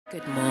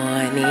Good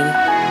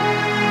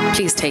morning.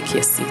 Please take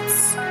your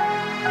seats.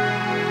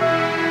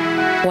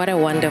 What a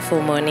wonderful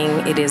morning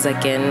it is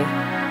again.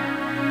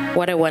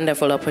 What a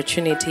wonderful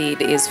opportunity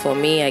it is for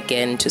me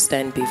again to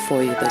stand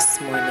before you this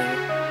morning.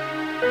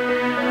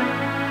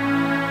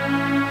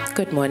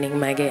 Good morning,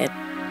 Maggie.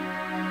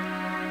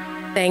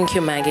 Thank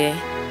you, Maggie,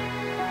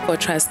 for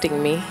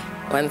trusting me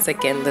once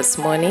again this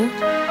morning.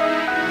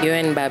 You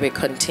and Babi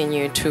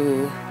continue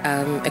to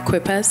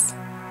equip us,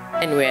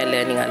 and we are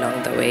learning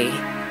along the way.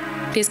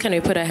 Please, can we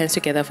put our hands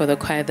together for the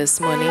choir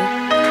this morning?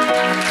 Thank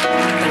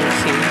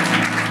you.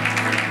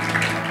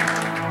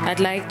 I'd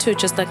like to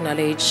just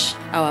acknowledge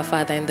our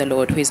Father in the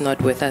Lord who is not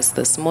with us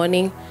this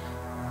morning,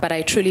 but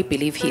I truly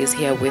believe he is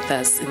here with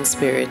us in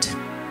spirit.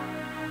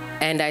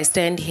 And I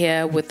stand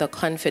here with the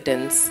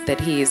confidence that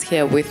he is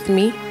here with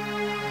me.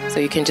 So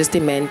you can just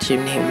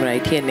imagine him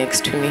right here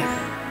next to me.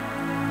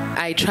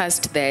 I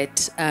trust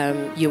that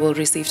you will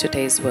receive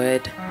today's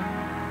word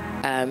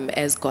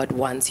as God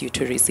wants you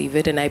to receive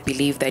it. And I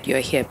believe that you're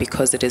here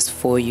because it is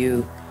for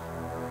you.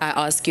 I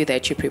ask you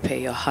that you prepare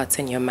your hearts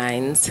and your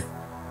minds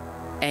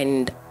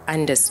and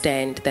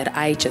understand that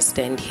I just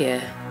stand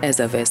here as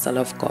a vessel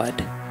of God.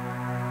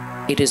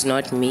 It is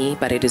not me,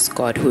 but it is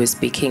God who is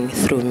speaking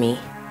through me.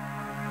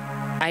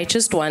 I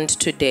just want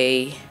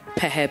today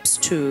perhaps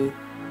to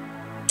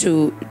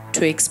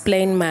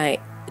explain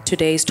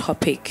today's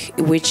topic,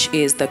 which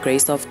is the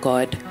grace of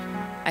God.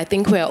 I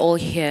think we are all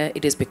here,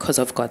 it is because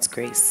of God's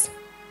grace.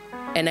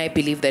 And I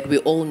believe that we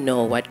all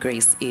know what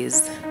grace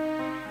is.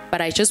 But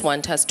I just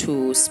want us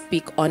to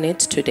speak on it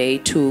today,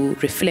 to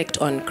reflect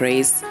on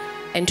grace,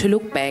 and to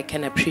look back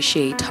and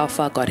appreciate how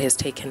far God has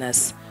taken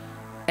us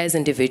as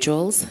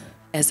individuals,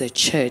 as a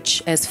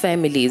church, as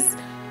families,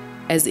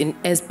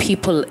 as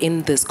people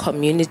in these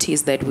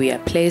communities that we are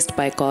placed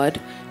by God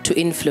to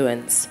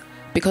influence.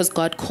 Because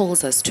God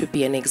calls us to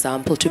be an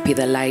example, to be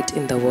the light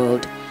in the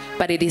world.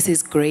 But it is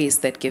his grace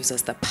that gives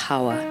us the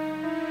power.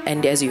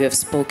 And as you have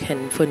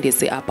spoken,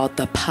 Fundisi, about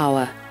the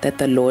power that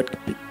the Lord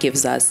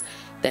gives us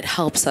that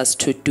helps us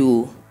to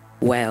do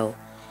well.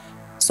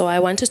 So I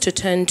want us to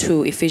turn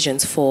to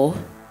Ephesians 4,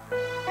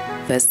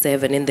 verse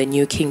 7 in the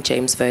New King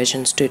James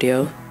Version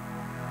studio,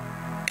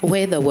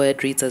 where the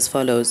word reads as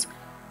follows.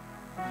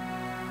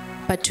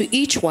 But to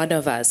each one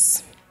of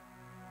us,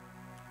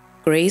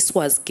 grace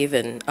was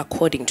given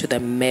according to the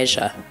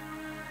measure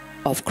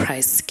of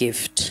Christ's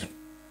gift.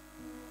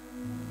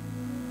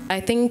 I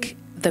think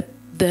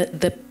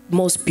the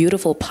most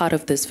beautiful part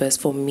of this verse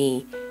for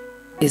me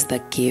is the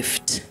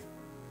gift,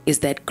 is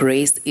that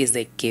grace is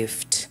a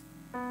gift.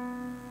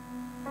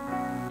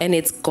 And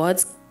it's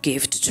God's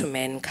gift to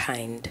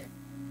mankind.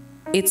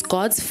 It's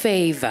God's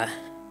favor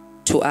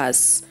to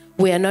us.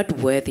 We are not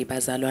worthy,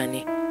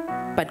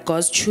 Bazalwane, but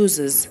God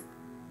chooses,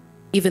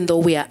 even though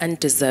we are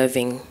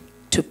undeserving,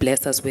 to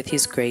bless us with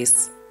his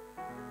grace.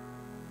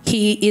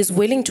 He is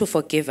willing to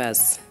forgive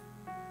us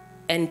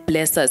and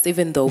bless us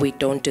even though we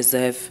don't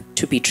deserve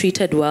to be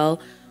treated well,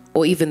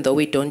 or even though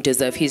we don't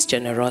deserve his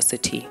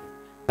generosity.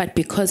 But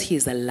because he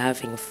is a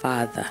loving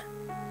father.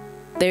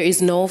 There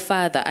is no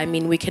father, I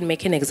mean, we can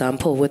make an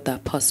example with the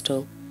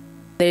apostle.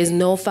 There is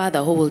no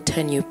father who will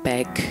turn you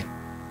back,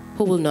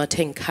 who will not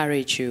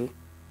encourage you,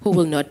 who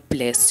will not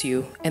bless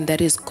you, and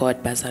that is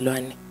God,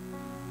 Bazalwane.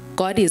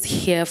 God is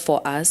here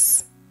for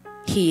us.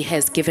 He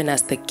has given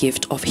us the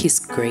gift of his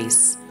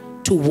grace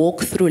to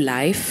walk through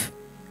life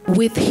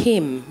with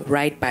him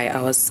right by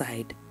our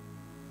side.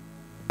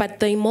 But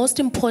the most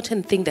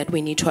important thing that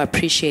we need to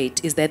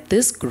appreciate is that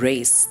this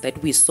grace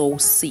that we so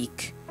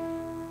seek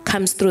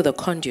comes through the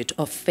conduit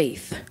of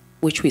faith,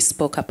 which we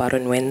spoke about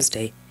on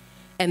Wednesday.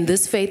 And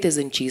this faith is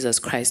in Jesus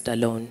Christ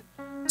alone.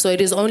 So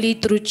it is only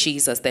through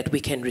Jesus that we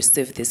can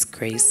receive this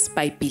grace,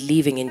 by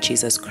believing in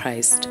Jesus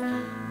Christ.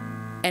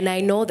 And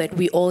I know that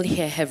we all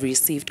here have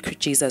received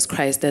Jesus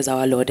Christ as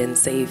our Lord and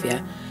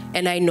Savior.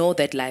 And I know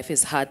that life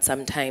is hard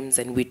sometimes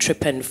and we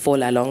trip and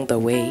fall along the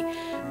way.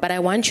 But I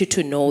want you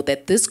to know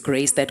that this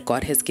grace that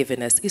God has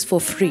given us is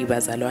for free,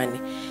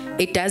 Bazalwane.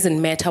 It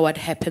doesn't matter what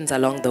happens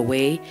along the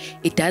way.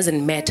 It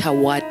doesn't matter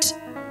what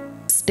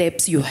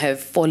steps you have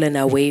fallen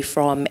away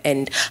from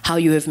and how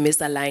you have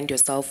misaligned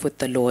yourself with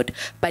the Lord.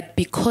 But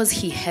because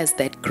he has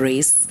that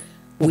grace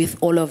with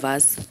all of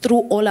us,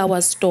 through all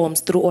our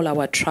storms, through all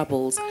our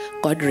troubles,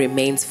 God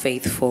remains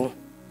faithful.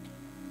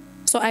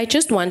 So I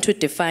just want to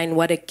define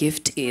what a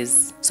gift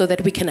is so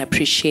that we can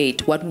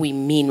appreciate what we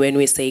mean when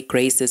we say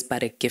grace is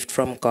but a gift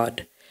from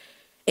God.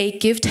 A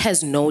gift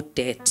has no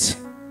debt.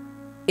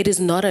 It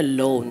is not a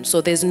loan, so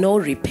there's no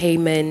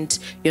repayment.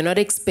 You're not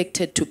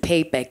expected to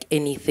pay back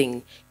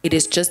anything. It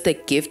is just a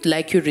gift,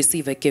 like you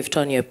receive a gift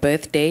on your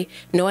birthday.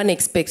 No one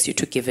expects you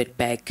to give it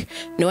back.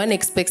 No one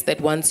expects that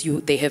once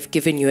they have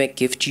given you a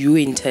gift, you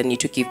in turn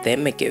need to give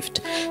them a gift.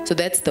 So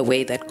that's the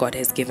way that God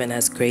has given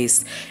us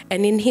grace.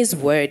 And in his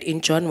word, in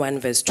John 1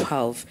 verse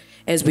 12,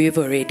 as we've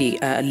already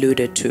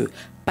alluded to,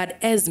 but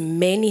as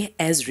many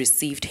as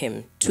received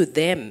him, to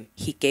them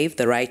he gave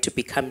the right to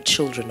become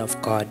children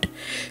of God,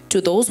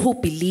 to those who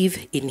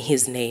believe in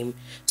his name.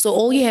 So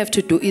all you have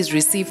to do is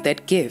receive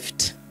that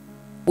gift.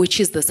 which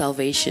is the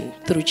salvation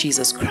through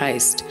Jesus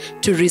Christ,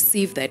 to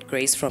receive that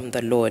grace from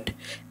the Lord.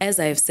 As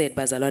I have said,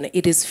 Bazalwane,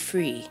 it is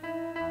free.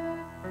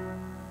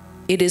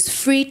 It is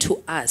free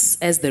to us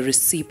as the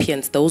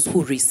recipients, those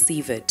who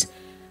receive it.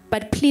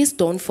 But please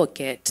don't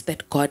forget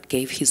that God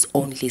gave his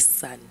only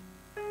son.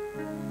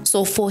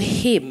 So for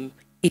him,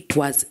 it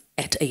was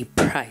at a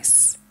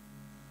price.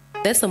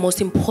 That's the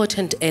most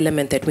important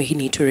element that we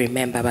need to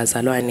remember,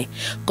 Bazalwane.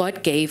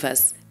 God gave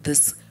us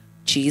this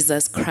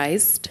Jesus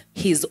Christ,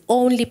 his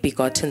only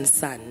begotten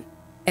son,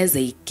 as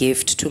a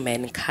gift to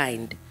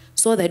mankind,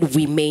 so that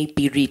we may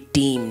be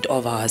redeemed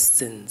of our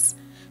sins.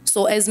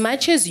 So as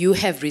much as you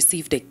have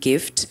received a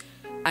gift,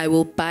 I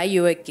will buy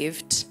you a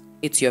gift.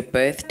 It's your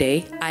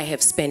birthday. I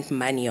have spent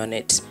money on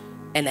it,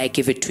 and I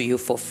give it to you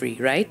for free,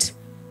 right?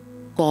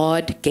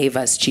 God gave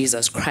us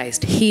Jesus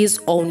Christ, his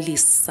only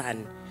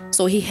son.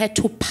 So he had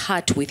to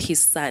part with his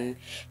son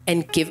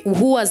and give,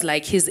 who was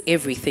like his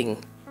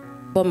everything.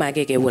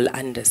 Bomagege will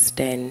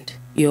understand.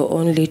 Your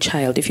only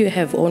child, if you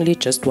have only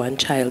just one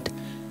child,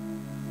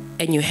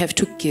 and you have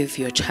to give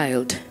your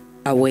child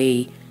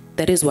away,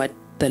 that is what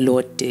the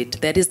Lord did.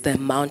 That is the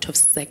amount of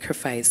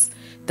sacrifice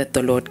that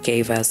the Lord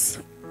gave us.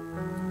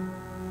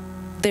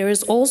 There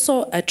is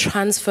also a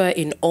transfer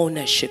in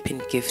ownership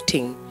in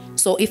gifting.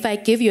 So if I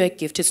give you a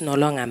gift, it's no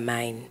longer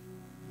mine.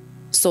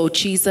 So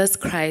Jesus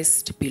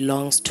Christ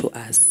belongs to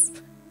us.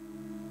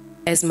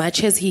 As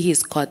much as he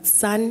is God's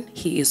son,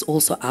 he is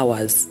also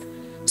ours.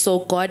 So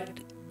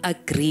God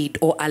agreed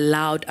or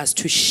allowed us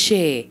to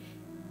share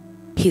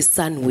his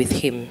son with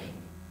him.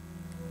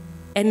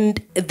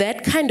 And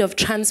that kind of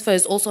transfer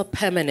is also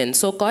permanent.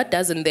 So God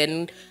doesn't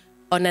then,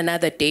 on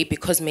another day,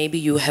 because maybe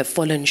you have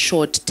fallen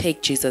short,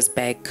 take Jesus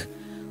back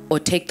or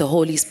take the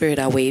Holy Spirit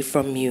away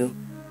from you.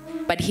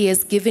 But he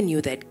has given you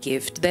that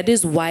gift. That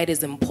is why it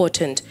is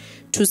important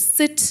to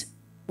sit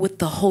with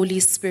the Holy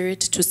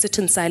Spirit, to sit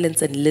in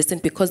silence and listen,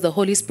 because the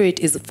Holy Spirit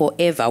is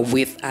forever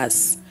with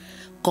us.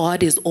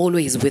 God is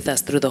always with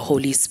us through the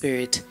Holy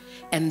Spirit.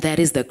 And that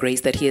is the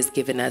grace that he has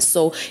given us.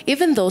 So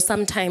even though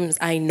sometimes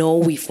I know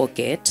we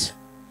forget,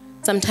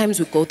 sometimes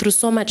we go through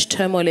so much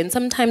turmoil, and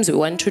sometimes we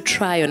want to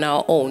try on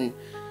our own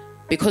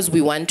because we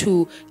want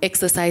to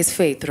exercise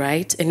faith,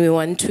 right? And we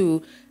want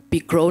to be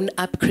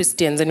grown-up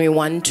Christians, and we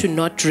want to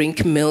not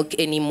drink milk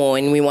anymore,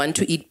 and we want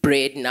to eat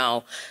bread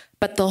now.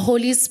 But the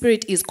Holy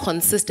Spirit is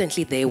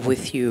consistently there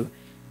with you.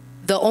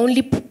 The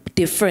only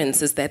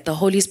difference is that the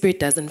Holy Spirit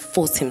doesn't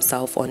force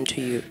himself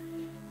onto you.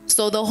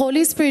 So the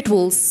Holy Spirit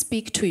will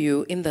speak to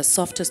you in the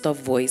softest of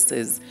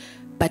voices,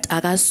 but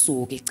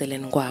akasuki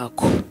eceleni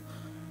kwakho.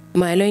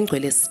 Moya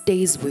Ingcwele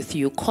stays with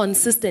you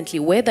consistently,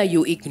 whether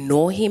you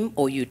ignore him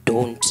or you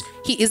don't.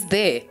 He is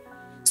there.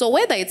 So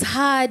whether it's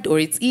hard or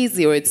it's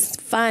easy or it's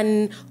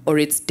fun or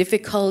it's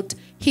difficult,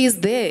 he is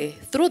there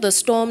through the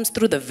storms,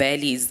 through the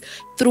valleys,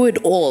 through it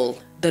all.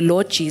 The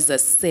Lord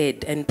Jesus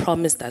said and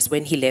promised us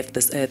when he left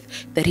this earth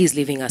that he's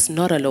leaving us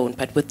not alone,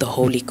 but with the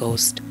Holy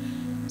Ghost.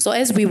 So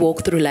as we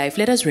walk through life,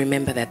 let us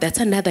remember that that's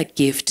another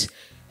gift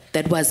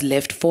that was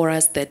left for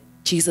us, that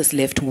Jesus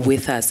left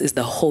with us, is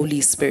the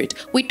Holy Spirit.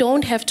 We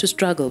don't have to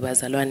struggle,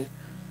 Bazalwane.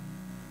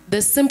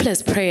 The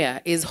simplest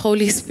prayer is,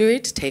 Holy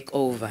Spirit, take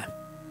over.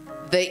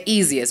 The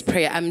easiest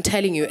prayer, I'm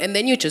telling you. And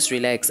then you just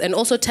relax. And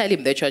also tell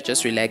him that you're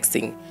just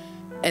relaxing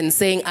and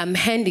saying, I'm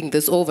handing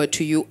this over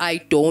to you. I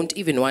don't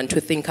even want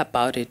to think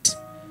about it.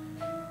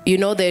 You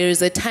know, there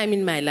is a time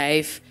in my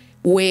life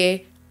where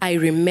I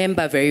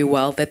remember very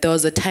well that there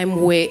was a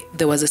time where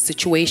there was a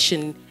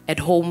situation at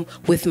home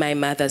with my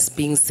mother's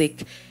being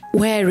sick,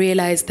 where I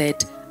realized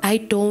that I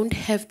don't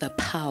have the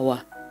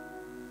power.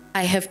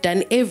 I have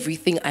done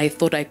everything I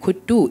thought I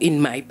could do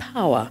in my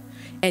power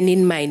and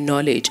in my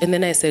knowledge. And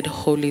then I said,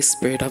 Holy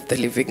Spirit of the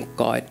living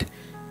God,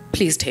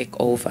 please take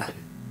over.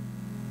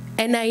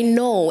 And I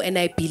know and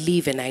I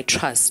believe and I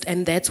trust.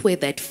 And that's where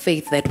that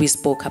faith that we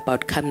spoke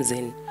about comes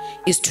in,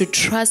 is to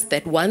trust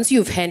that once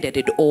you've handed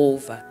it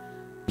over,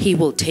 he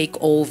will take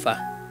over.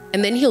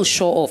 And then he'll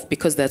show off,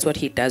 because that's what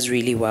he does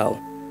really well.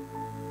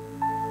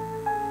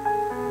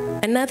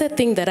 Another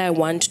thing that I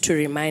want to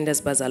remind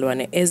us,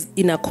 Bazalwane, is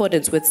in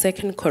accordance with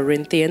 2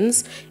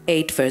 Corinthians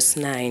 8 verse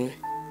 9,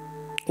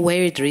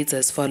 where it reads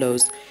as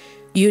follows: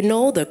 You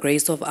know the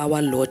grace of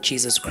our Lord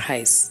Jesus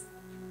Christ,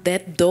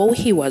 that though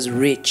he was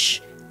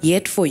rich,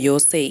 yet for your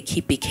sake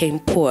he became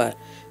poor,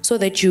 so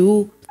that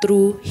you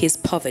through his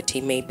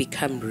poverty may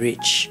become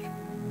rich.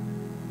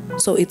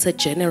 So it's a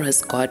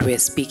generous God we're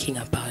speaking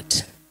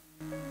about.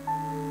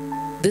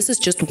 This is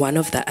just one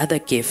of the other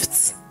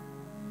gifts.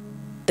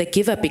 The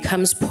giver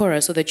becomes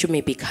poorer so that you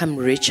may become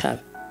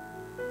richer.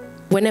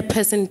 When a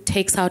person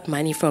takes out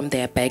money from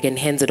their bag and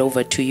hands it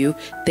over to you,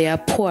 they are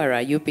poorer,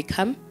 you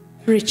become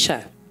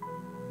richer.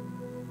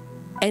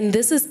 And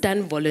this is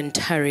done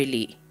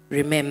voluntarily,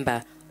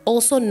 remember.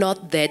 Also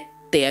not that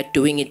they are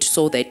doing it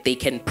so that they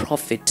can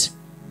profit,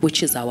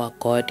 which is our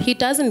God. He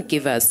doesn't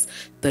give us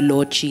the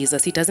Lord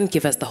Jesus. He doesn't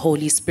give us the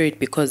Holy Spirit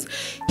because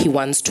he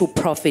wants to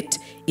profit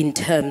in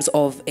terms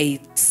of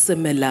a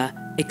similar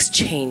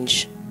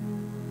exchange.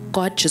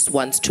 God just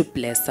wants to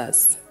bless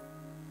us.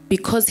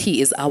 because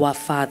he is our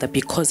Father,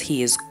 because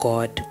he is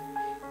God.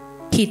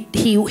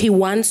 He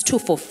wants to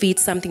forfeit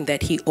something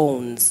that he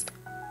owns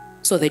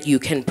so that you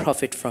can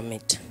profit from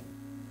it.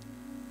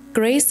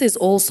 Grace is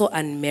also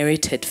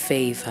unmerited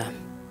favor.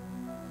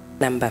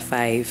 Number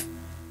 5.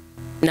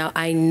 Now,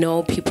 I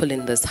know people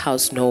in this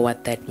house know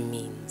what that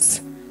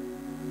means.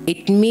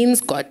 It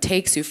means God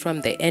takes you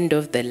from the end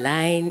of the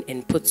line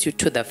and puts you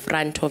to the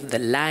front of the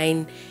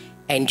line,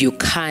 and you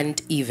can't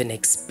even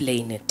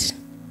explain it.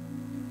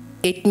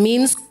 It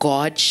means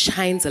God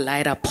shines a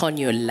light upon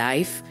your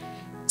life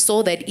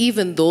so that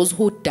even those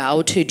who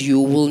doubted you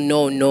will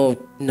know,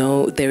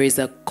 no, there is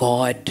a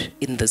God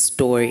in the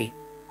story.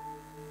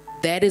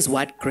 That is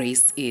what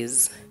grace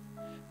is.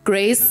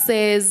 Grace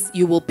says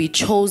you will be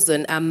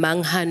chosen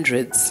among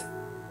hundreds.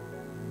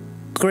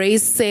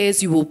 Grace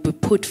says you will be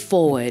put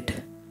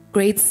forward.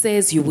 Grace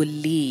says you will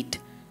lead.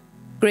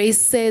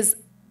 Grace says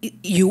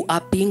you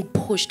are being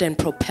pushed and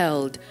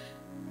propelled,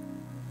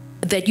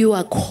 that you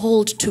are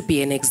called to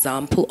be an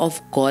example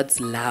of God's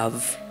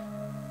love.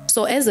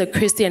 So as a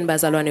Christian,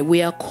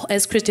 Bazalwane,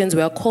 as Christians,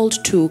 we are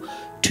called to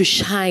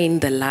shine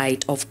the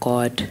light of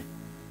God,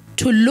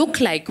 to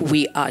look like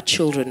we are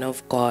children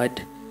of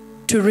God,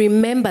 to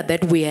remember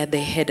that we are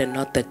the head and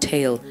not the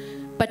tail,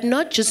 but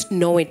not just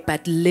know it,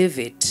 but live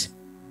it,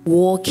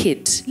 walk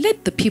it.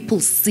 Let the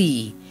people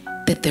see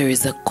that there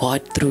is a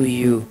God through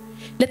you.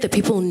 Let the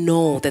people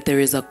know that there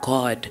is a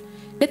God.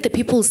 Let the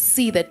people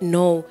see that,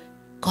 no,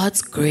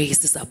 God's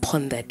grace is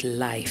upon that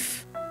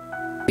life.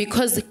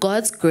 Because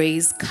God's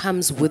grace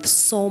comes with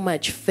so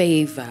much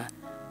favor,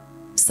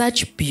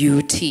 such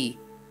beauty,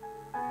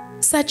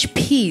 such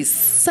peace,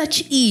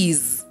 such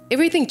ease.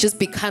 Everything just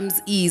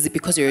becomes easy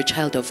because you're a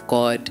child of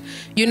God.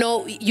 You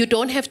know, you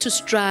don't have to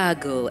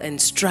struggle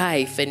and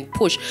strive and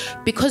push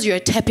because you're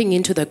tapping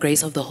into the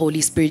grace of the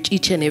Holy Spirit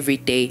each and every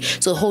day.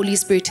 So the Holy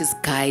Spirit is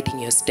guiding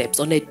your steps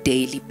on a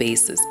daily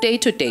basis, day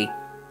to day.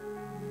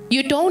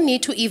 You don't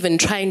need to even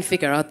try and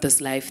figure out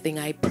this life thing,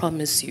 I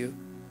promise you.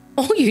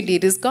 All you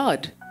need is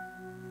God.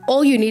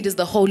 All you need is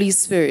the Holy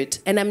Spirit.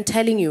 And I'm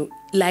telling you,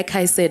 like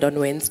I said on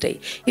Wednesday,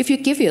 if you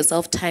give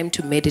yourself time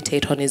to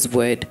meditate on His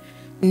word,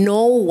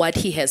 know what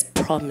He has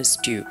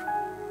promised you,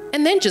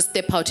 and then just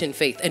step out in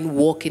faith and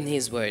walk in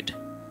His word.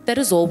 That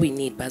is all we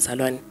need,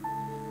 Bazalwane.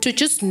 To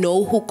just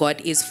know who God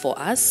is for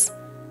us,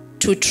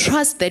 to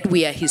trust that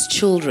we are His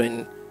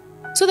children,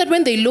 so that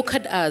when they look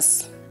at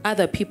us,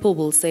 other people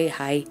will say,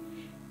 hi,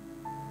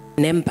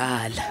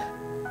 Nembal.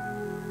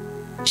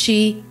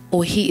 She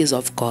or he is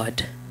of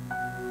God.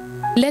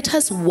 Let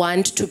us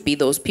want to be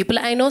those people.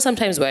 I know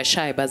sometimes we're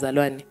shy,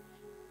 Bazalwane,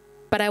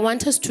 but I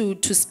want us to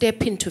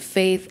step into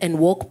faith and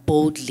walk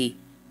boldly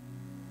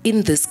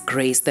in this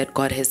grace that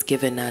God has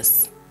given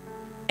us.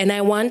 And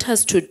I want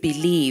us to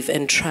believe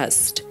and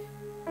trust,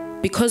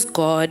 because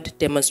God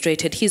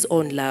demonstrated His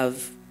own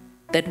love,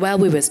 that while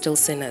we were still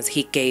sinners,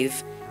 He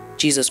gave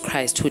Jesus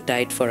Christ, who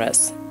died for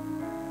us.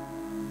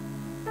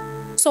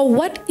 So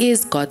what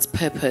is God's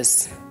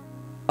purpose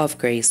of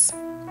grace?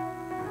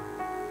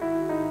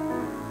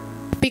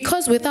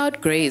 Because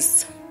without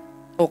grace,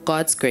 or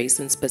God's grace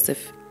in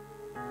specific,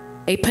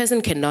 a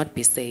person cannot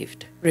be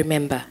saved.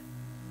 Remember,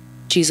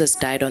 Jesus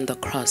died on the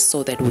cross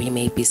so that we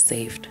may be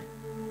saved.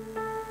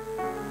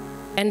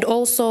 And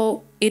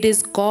also, it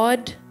is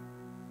God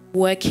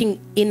working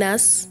in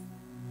us,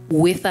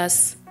 with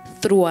us,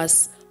 through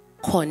us,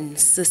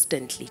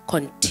 consistently,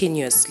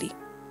 continuously.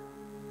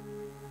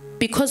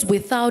 Because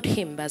without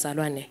Him,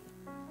 Bazalwane,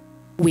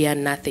 we are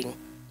nothing.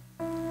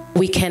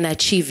 We can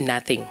achieve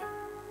nothing.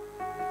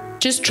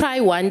 Just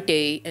try one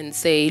day and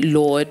say,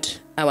 Lord,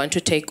 I want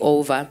to take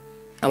over.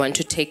 I want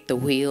to take the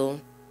wheel.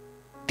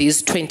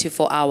 These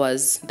 24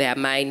 hours, they are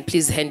mine.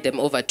 Please hand them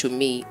over to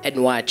me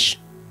and watch.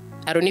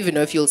 I don't even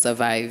know if you'll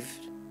survive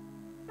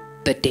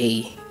the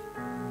day,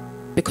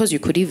 because you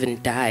could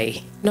even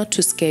die. Not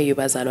to scare you,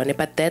 Bazalwane,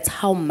 but that's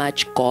how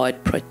much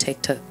God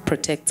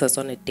protects us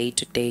on a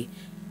day-to-day.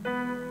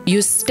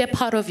 You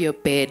step out of your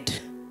bed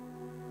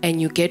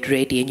and you get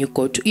ready and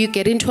you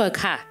get into a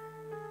car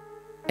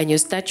and you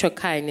start your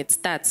car and it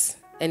starts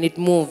and it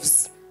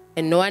moves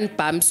and no one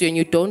bumps you and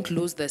you don't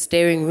lose the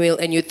steering wheel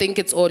and you think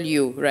it's all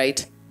you,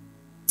 right?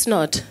 It's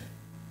not.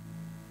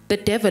 The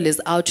devil is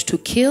out to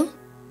kill,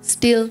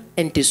 steal,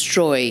 and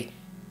destroy.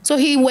 So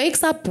he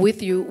wakes up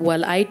with you.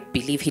 Well, I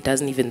believe he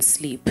doesn't even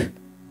sleep.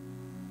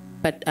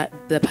 But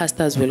the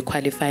pastors will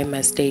qualify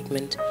my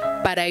statement.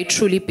 But I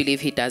truly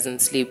believe he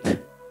doesn't sleep.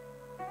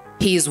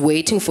 He is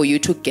waiting for you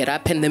to get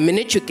up. And the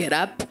minute you get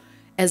up,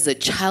 as a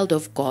child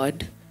of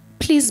God,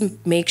 please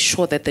make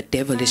sure that the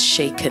devil is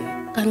shaken.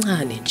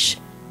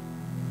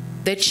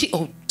 That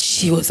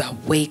she was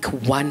awake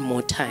one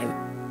more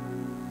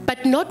time.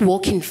 But not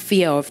walk in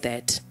fear of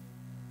that.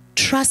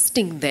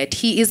 Trusting that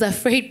he is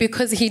afraid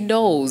because he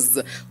knows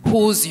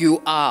whose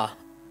you are.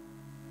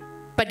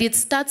 But it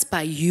starts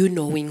by you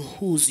knowing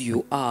whose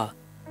you are.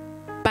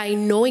 By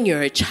knowing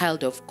you're a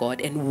child of God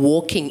and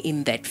walking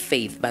in that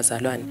faith,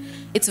 Bazalwane.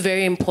 It's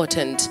very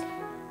important.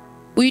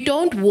 We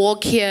don't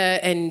walk here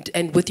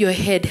and with your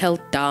head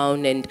held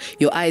down and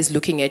your eyes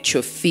looking at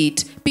your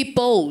feet. Be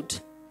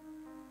bold.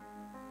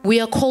 We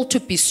are called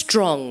to be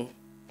strong,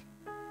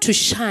 to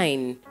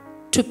shine,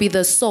 to be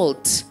the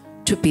salt,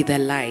 to be the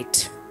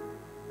light.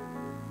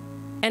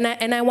 And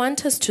I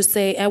want us to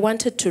say, I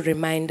wanted to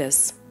remind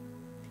us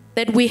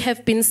that we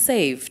have been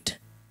saved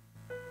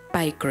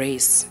by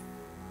grace,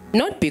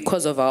 not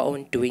because of our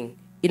own doing,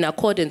 in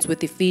accordance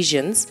with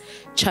Ephesians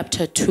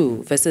chapter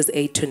 2, verses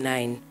 8 to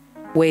 9,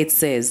 where it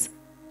says,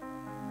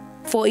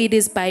 "For it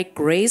is by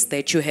grace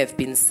that you have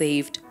been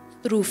saved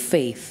through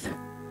faith."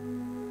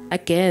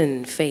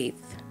 Again,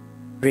 faith.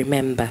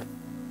 Remember.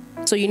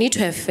 So you need to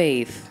have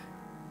faith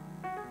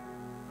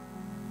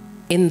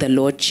in the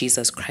Lord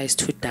Jesus Christ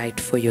who died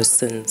for your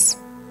sins.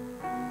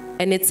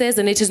 And it says,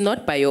 and it is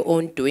not by your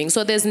own doing.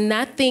 So there's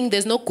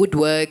no good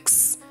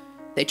works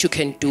that you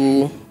can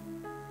do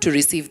to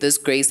receive this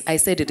grace. I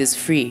said it is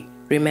free,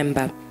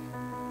 remember.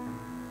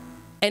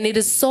 And it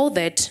is so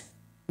that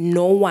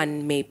no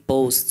one may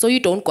boast. So you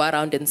don't go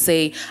around and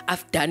say,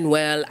 I've done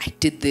well, I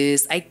did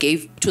this, I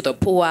gave to the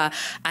poor,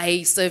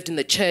 I served in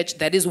the church,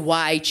 that is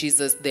why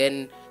Jesus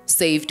then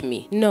saved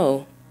me.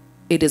 No,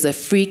 it is a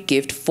free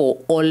gift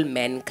for all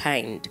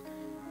mankind.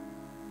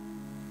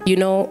 You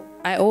know,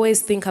 I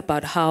always think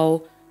about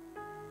how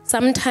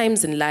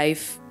sometimes in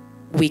life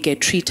we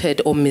get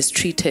treated or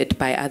mistreated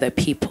by other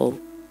people.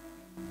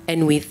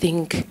 And we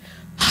think,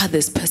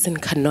 this person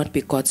cannot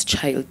be God's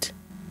child.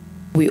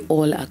 We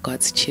all are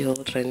God's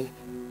children.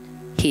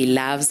 He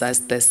loves us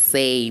the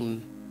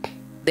same.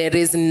 There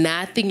is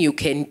nothing you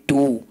can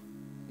do,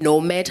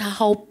 no matter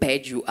how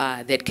bad you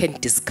are, that can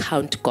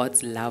discount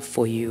God's love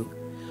for you,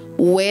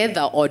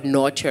 whether or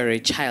not you're a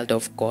child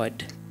of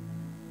God.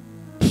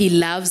 He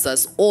loves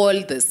us all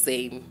the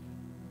same.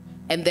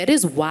 And that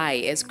is why,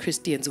 as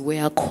Christians, we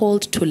are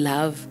called to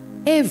love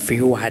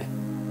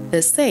everyone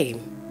the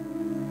same.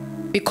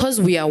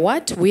 Because we are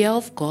what? We are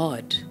of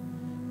God.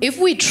 If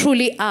we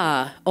truly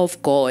are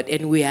of God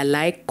and we are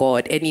like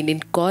God and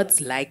in God's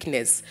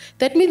likeness,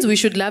 that means we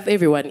should love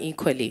everyone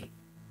equally.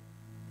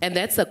 And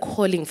that's a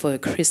calling for a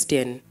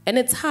Christian. And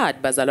it's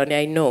hard, Bazalwane,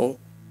 I know.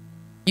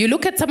 You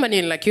look at someone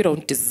and you're like, you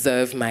don't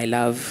deserve my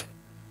love.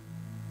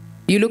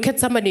 You look at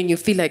somebody and you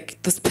feel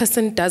like this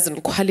person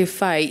doesn't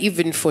qualify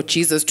even for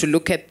Jesus to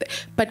look at.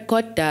 But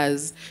God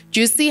does.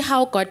 Do you see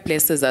how God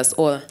blesses us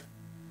all?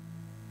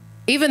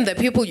 Even the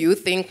people you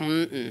think,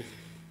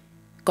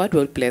 God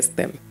will bless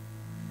them.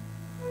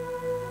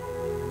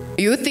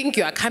 You think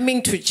you are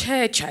coming to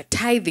church, you are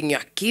tithing, you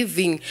are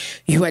giving,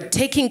 you are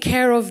taking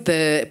care of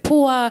the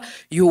poor,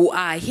 you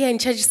are here in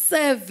church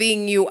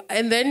serving,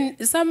 and then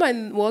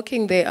someone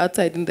walking there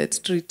outside in that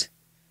street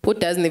who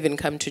doesn't even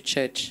come to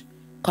church.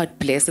 God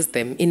blesses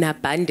them in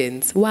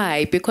abundance.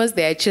 Why? Because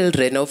they are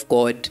children of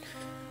God.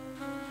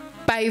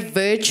 By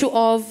virtue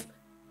of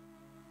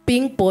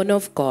being born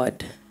of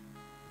God.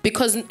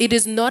 Because it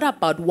is not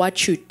about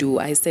what you do.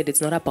 I said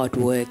it's not about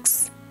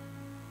works.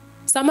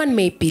 Someone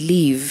may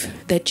believe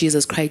that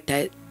Jesus Christ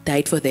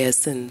died for their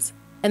sins.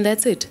 And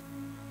that's it.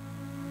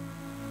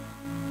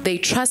 They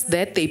trust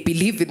that. They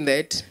believe in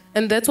that.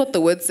 And that's what the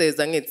word says.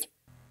 And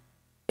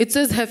it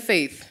says have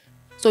faith.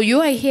 So you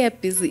are here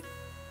busy.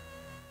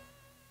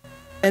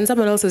 And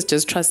someone else is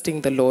just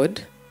trusting the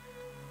Lord.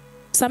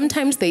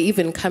 Sometimes they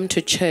even come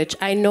to church.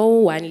 I know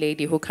one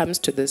lady who comes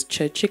to this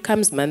church. She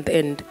comes month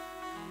end.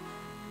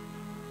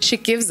 She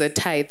gives a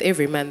tithe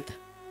every month.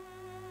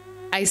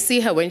 I see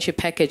her when she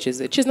packages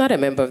it. She's not a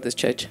member of this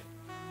church.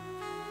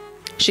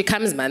 She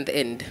comes month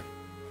end.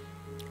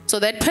 So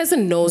that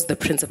person knows the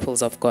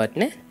principles of God.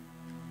 Ne?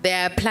 They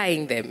are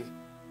applying them.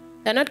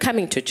 They're not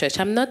coming to church.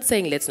 I'm not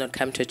saying let's not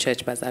come to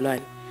church,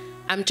 Bazalwane.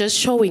 I'm just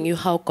showing you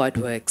how God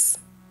works.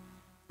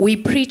 We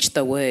preach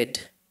the word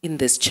in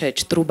this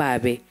church through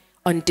Babe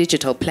on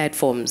digital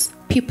platforms.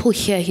 People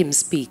hear him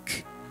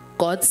speak.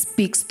 God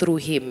speaks through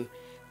him.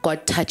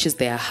 God touches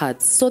their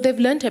hearts. So they've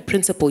learned a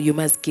principle. You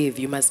must give.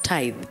 You must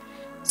tithe.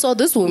 So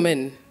this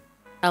woman,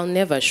 I'll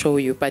never show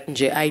you, but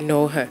I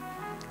know her.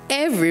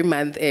 Every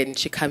month end,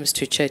 she comes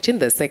to church in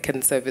the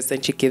second service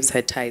and she gives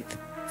her tithe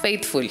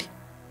faithfully.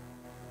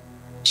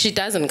 She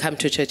doesn't come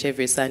to church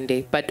every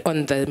Sunday, but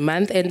on the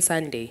month end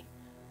Sunday,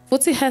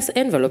 Futsi has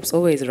envelopes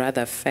always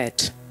rather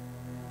fat.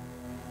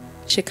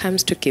 She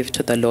comes to give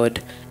to the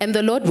Lord, and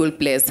the Lord will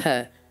bless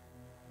her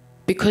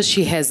because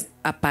she has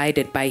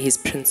abided by his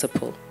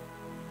principle.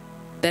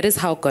 That is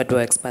how God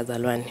works,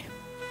 Bazalwane.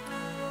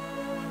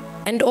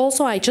 And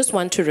also, I just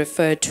want to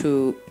refer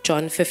to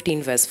John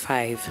 15, verse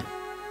 5,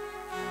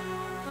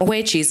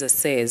 where Jesus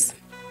says,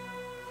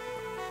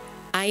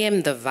 I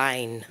am the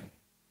vine,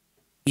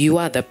 you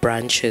are the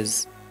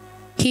branches.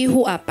 He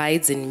who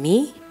abides in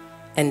me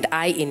and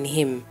I in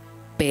him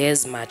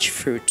bears much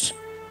fruit.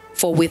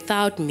 For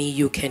without me,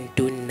 you can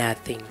do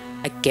nothing.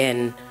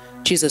 Again,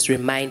 Jesus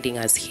reminding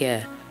us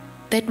here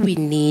that we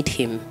need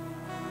him.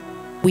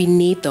 We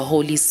need the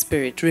Holy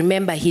Spirit.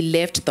 Remember, he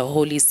left the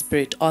Holy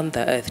Spirit on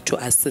the earth to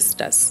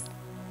assist us.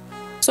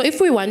 So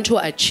if we want to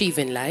achieve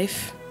in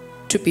life,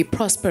 to be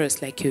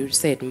prosperous, like you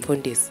said,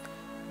 Mfundis,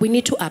 we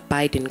need to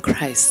abide in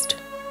Christ.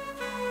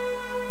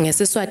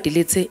 Ngesiswati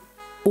lithi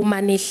uma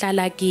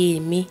nihlala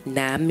kimi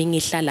nami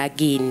ngihlala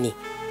kini.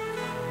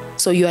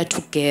 So you are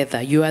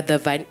together. You are the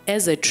vine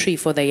as a tree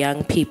for the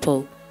young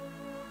people.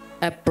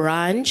 A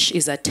branch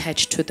is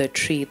attached to the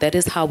tree. That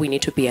is how we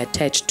need to be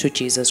attached to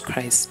Jesus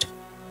Christ.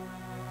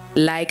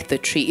 Like the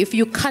tree. If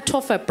you cut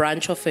off a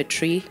branch of a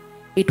tree,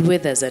 it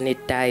withers and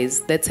it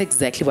dies. That's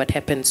exactly what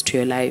happens to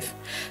your life.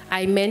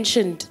 I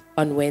mentioned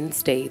on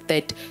Wednesday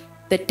that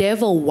the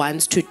devil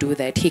wants to do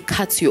that. He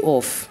cuts you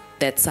off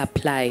that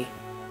supply.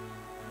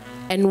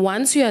 And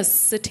once you are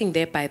sitting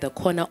there by the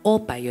corner or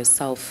by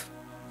yourself,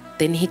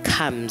 then he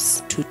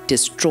comes to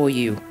destroy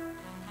you.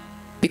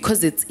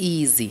 Because it's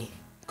easy.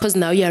 Because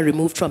now you are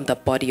removed from the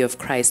body of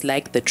Christ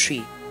like the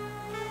tree.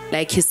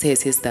 Like he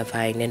says, he's the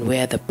vine and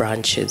we're the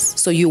branches.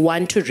 So you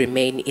want to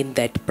remain in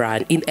that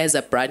branch, as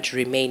a branch,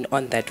 remain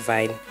on that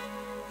vine.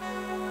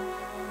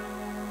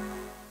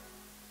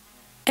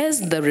 As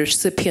the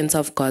recipients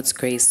of God's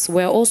grace,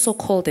 we're also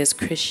called as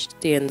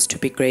Christians to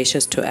be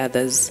gracious to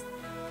others.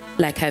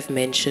 Like I've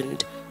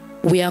mentioned,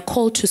 we are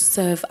called to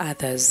serve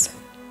others.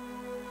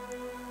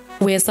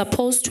 We are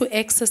supposed to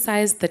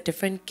exercise the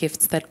different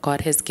gifts that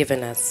God has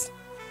given us.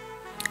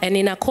 And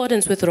in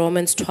accordance with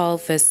Romans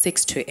 12, verse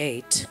 6 to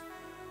 8,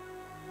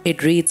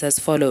 it reads as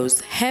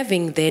follows: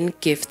 having then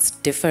gifts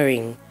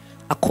differing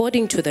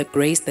according to the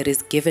grace that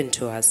is given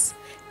to us,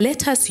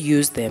 let us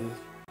use them.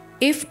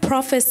 If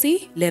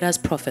prophecy, let us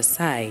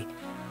prophesy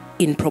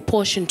in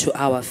proportion to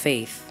our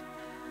faith.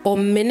 Or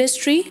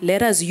ministry,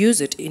 let us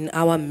use it in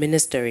our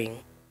ministering.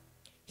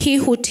 He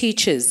who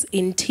teaches,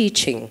 in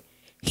teaching.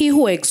 He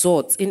who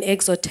exhorts, in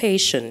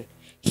exhortation.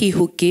 He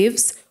who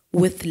gives,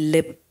 with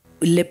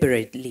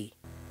liberally.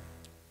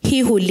 He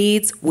who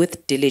leads,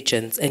 with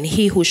diligence. And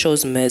he who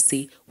shows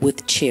mercy,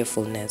 with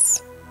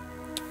cheerfulness.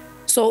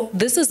 So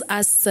this is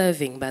us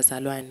serving,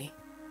 Bazalwane.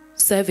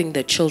 Serving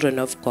the children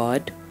of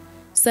God.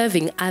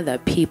 Serving other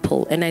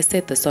people. And I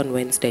said this on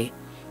Wednesday.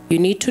 You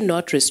need to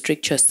not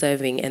restrict your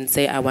serving and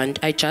say,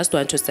 I just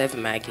want to serve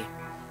Maggie.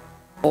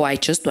 Or I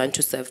just want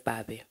to serve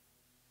Babi.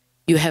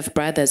 You have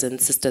brothers and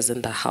sisters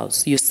in the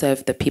house. You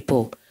serve the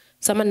people.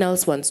 Someone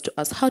else wants to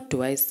ask, how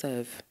do I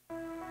serve?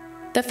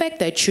 The fact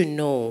that you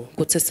know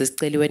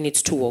Kutsisiceliwe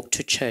needs to walk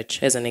to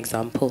church, as an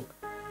example,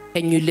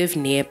 and you live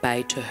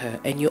nearby to her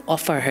and you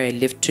offer her a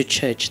lift to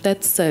church,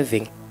 that's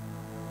serving.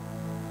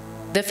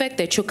 The fact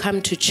that you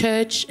come to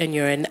church and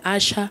you're an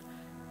usher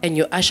and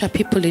you usher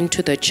people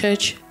into the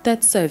church,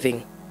 that's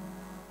serving.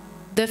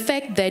 The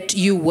fact that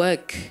you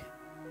work,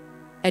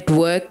 at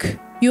work,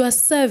 you are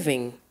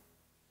serving.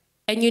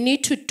 And you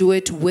need to do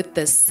it with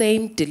the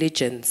same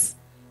diligence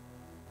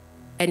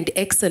and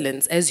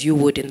excellence as you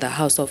would in the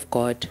house of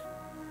God.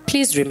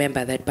 Please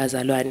remember that,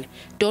 Bazalwane.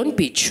 Don't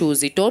be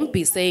choosy. Don't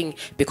be saying,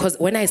 because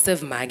when I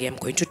serve Maggie, I'm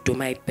going to do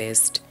my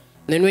best.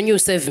 And then when you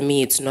serve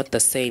me, it's not the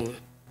same.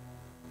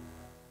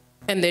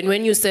 And then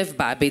when you serve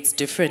Babi, it's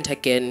different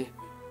again.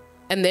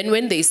 And then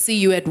when they see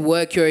you at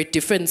work, you're a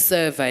different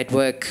server at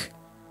work.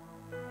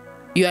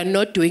 You are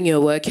not doing your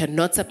work. You're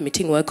not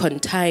submitting work on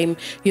time.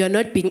 You are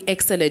not being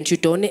excellent. You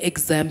don't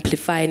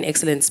exemplify an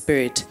excellent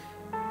spirit.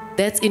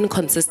 That's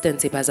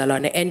inconsistency,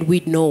 Bazalwane. And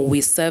we know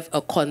we serve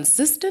a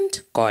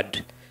consistent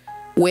God.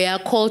 We are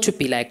called to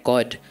be like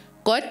God.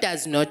 God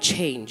does not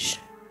change.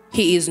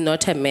 He is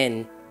not a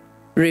man.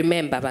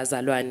 Remember,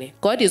 Bazalwane,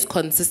 God is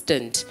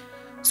consistent.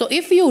 So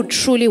if you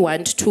truly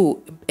want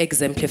to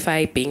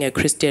exemplify being a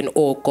Christian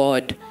or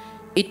God,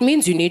 it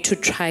means you need to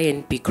try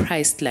and be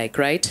Christ-like,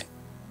 right?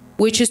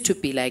 Which is to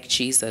be like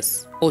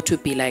Jesus or to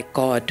be like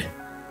God.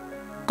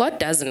 God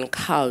doesn't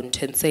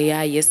count and say,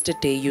 yeah,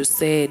 yesterday you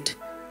said,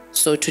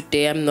 so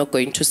today I'm not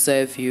going to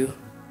serve you,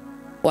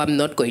 or I'm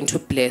not going to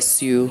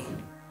bless you,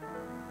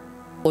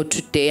 or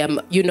today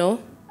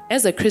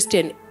as a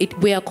Christian,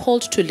 we are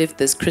called to live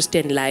this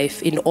Christian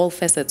life in all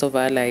facets of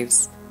our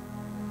lives.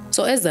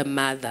 So as a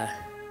mother,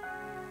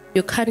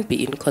 you can't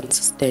be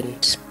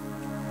inconsistent.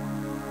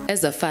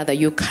 As a father,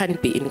 you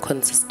can't be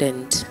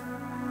inconsistent.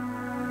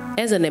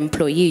 As an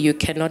employee, you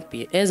cannot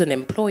be. As an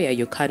employer,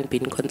 you can't be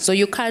inconsistent. So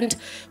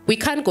we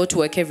can't go to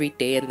work every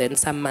day and then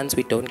some months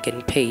we don't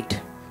get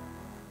paid.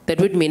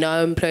 That would mean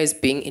our employees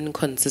being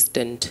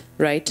inconsistent,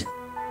 right?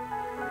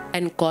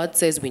 And God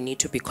says we need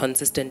to be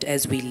consistent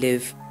as we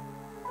live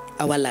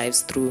our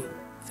lives through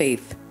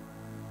faith.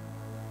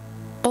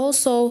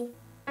 Also,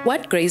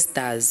 what grace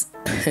does,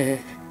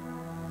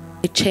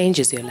 it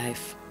changes your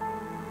life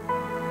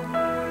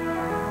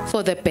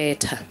for the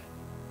better.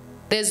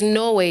 There's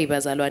no way,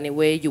 Bazalwane,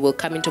 where you will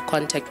come into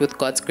contact with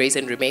God's grace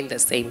and remain the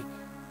same.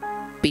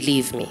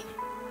 Believe me.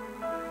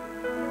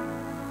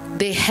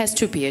 There has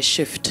to be a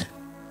shift.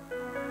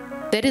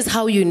 That is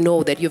how you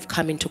know that you've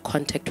come into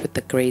contact with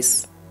the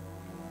grace.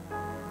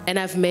 And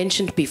I've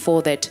mentioned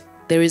before that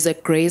there is a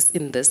grace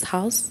in this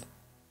house,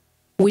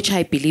 which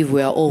I believe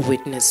we are all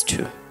witness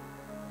to,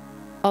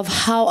 of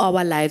how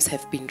our lives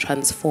have been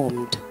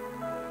transformed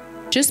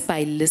just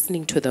by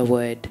listening to the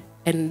word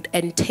and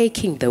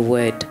taking the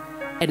word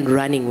and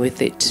running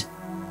with it.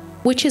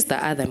 which is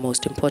the other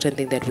most important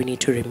thing that we need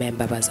to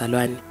remember,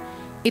 bazalwane.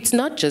 It's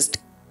not just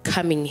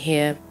coming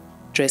here,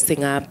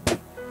 dressing up,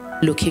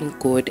 looking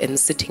good, and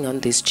sitting on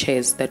these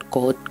chairs that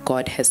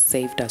God has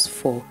saved us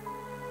for.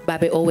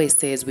 Babe always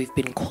says we've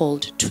been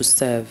called to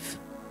serve.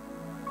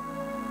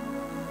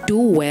 Do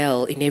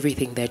well in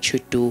everything that you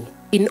do,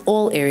 in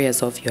all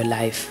areas of your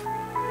life.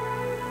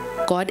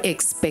 God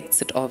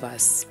expects it of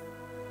us.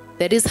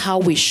 That is how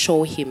we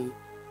show Him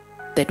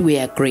that we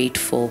are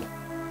grateful,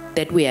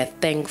 that we are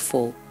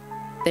thankful,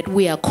 that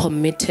we are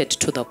committed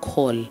to the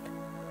call,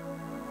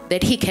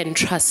 that He can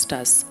trust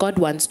us. God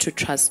wants to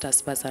trust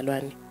us,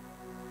 bazalwane.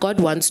 God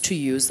wants to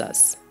use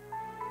us.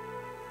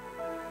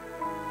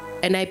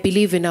 And I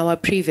believe in our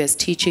previous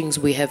teachings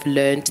we have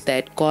learned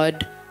that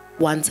God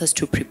wants us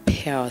to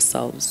prepare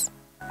ourselves.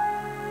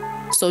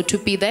 So to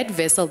be that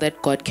vessel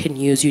that God can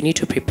use, you need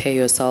to prepare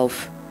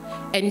yourself.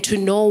 And to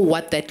know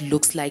what that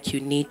looks like,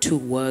 you need to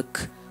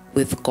work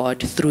with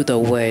God through the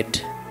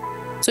Word.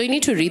 So you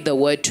need to read the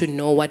Word to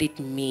know what it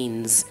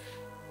means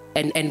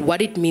and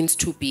what it means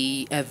to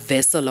be a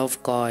vessel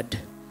of God,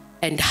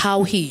 and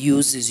how He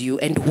uses you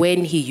and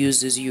when He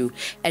uses you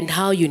and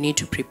how you need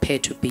to prepare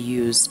to be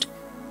used.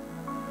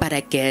 But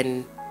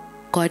again,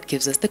 God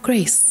gives us the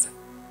grace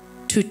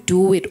to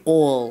do it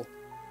all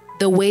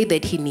the way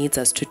that He needs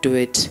us to do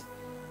it.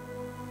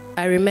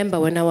 I remember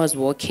when I was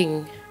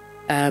walking,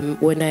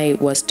 when I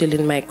was still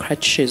in my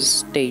crutches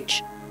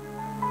stage.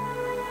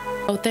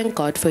 Oh, thank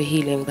God for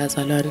healing,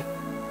 bazalwane.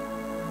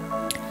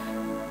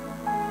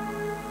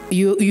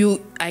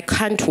 I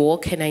can't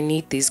walk and I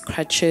need these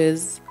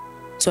crutches,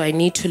 so I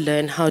need to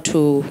learn how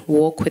to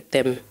walk with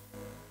them.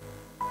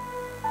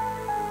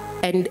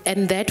 And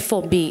that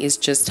for me is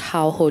just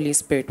how Holy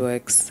Spirit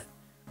works.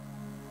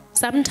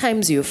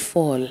 Sometimes you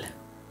fall.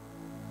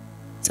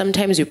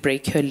 Sometimes you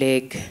break your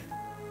leg.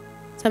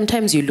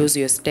 Sometimes you lose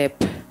your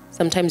step.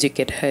 Sometimes you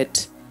get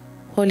hurt.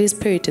 Holy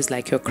Spirit is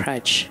like your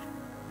crutch.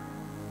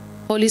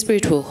 Holy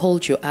Spirit will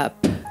hold you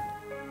up.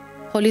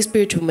 Holy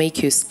Spirit will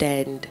make you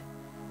stand.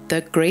 The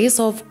grace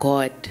of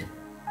God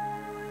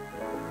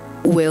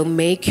will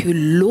make you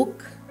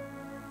look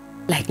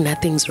like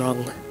nothing's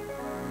wrong.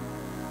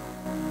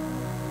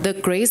 The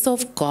grace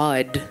of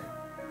God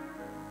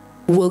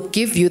will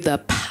give you the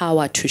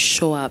power to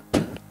show up.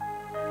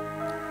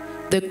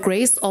 The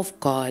grace of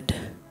God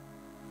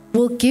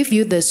will give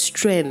you the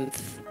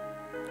strength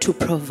to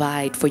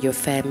provide for your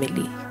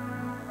family.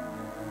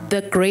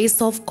 The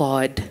grace of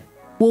God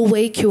will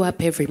wake you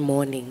up every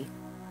morning,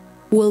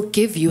 will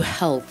give you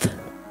health.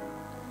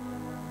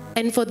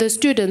 And for the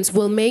students,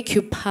 will make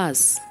you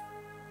pass.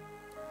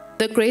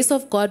 The grace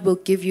of God will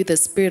give you the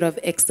spirit of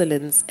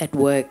excellence at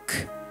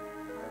work.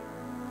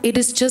 It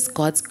is just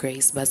God's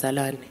grace,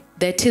 bazalwane.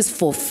 That is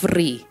for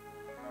free.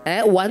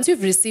 Once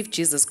you've received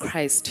Jesus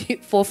Christ,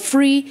 for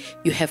free,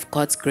 you have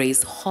God's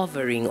grace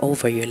hovering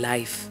over your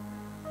life.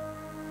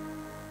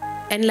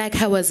 And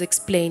like I was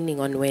explaining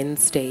on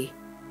Wednesday,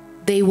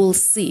 they will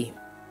see,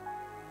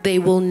 they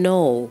will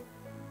know,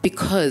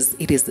 because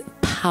it is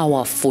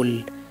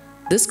powerful.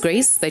 This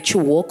grace that you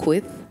walk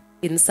with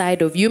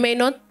inside of you may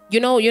not, you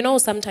know,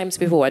 sometimes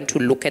people want to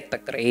look at the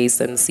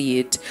grace and see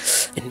it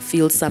and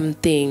feel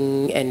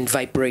something and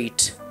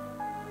vibrate.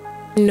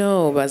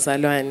 No,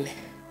 bazalwane.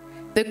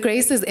 The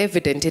grace is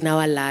evident in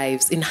our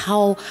lives, in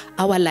how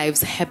our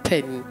lives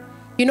happen.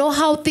 You know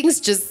how things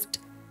just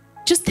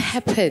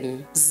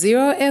happen.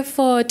 Zero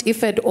effort,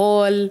 if at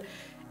all.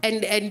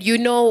 And you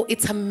know,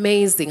 it's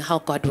amazing how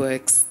God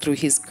works through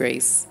His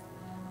grace.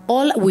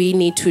 All we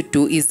need to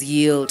do is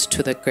yield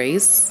to the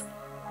grace,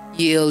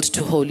 yield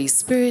to Holy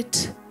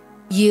Spirit,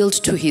 yield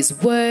to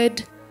His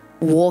word,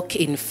 walk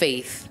in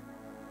faith,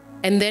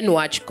 and then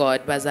watch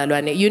God,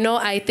 bazalwane. You know,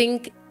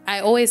 I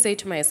always say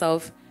to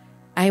myself,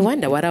 I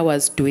wonder what I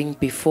was doing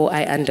before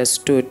I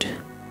understood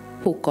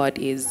who God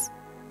is.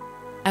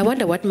 I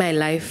wonder what my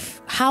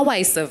life, how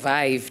I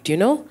survived, you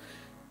know?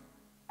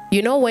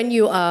 You know, when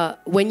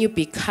you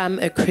become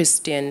a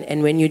Christian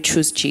and when you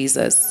choose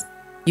Jesus,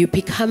 you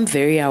become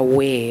very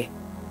aware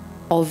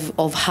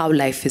of how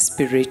life is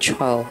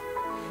spiritual.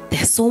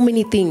 There are so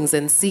many things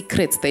and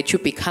secrets that you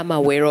become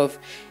aware of,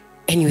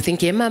 and you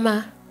think, yeah,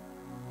 mama,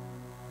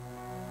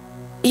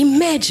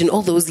 imagine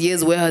all those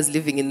years where I was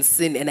living in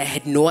sin and I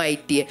had no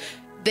idea.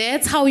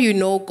 That's how you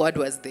know God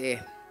was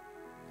there.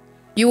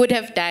 You would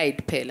have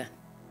died, Pela.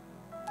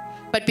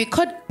 But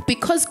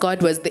because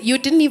God was there, you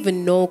didn't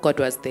even know God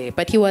was there,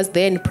 but He was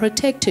there and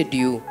protected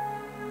you.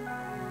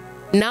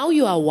 Now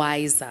you are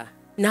wiser.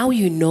 Now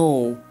you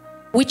know,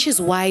 which is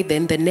why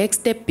then the next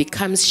step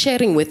becomes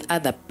sharing with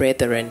other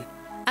brethren,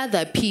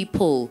 other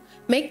people.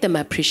 Make them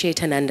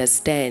appreciate and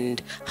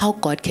understand how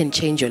God can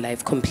change your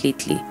life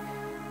completely.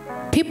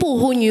 People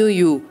who knew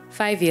you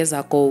 5 years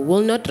ago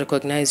will not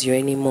recognize you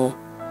anymore.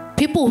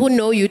 People who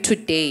know you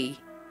today,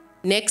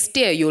 next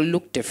year you'll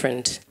look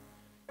different.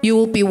 You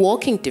will be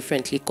walking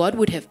differently. God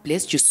would have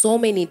blessed you so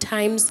many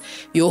times.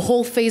 Your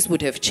whole face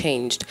would have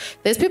changed.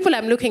 There's people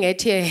I'm looking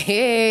at here.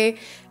 Hey,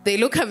 they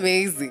look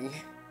amazing.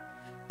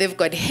 They've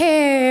got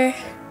hair.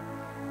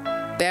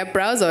 Their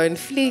brows are on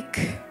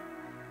fleek.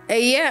 A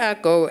year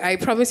ago, I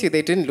promise you,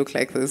 they didn't look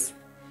like this.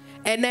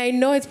 And I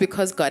know it's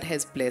because God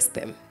has blessed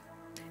them.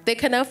 They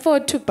can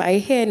afford to buy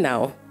hair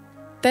now.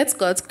 That's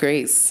God's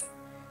grace.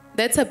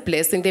 That's a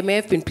blessing. They may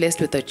have been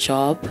blessed with a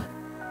job,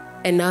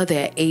 and now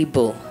they're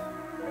able.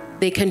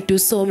 They can do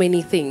so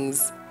many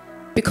things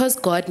because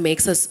God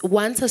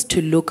wants us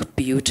to look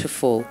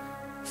beautiful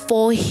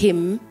for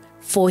Him,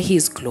 for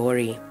His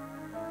glory.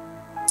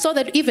 So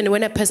that even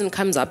when a person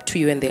comes up to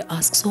you and they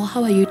ask, so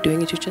how are you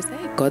doing it? You just say,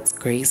 hey, God's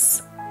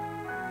grace.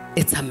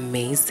 It's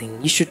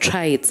amazing. You should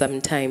try it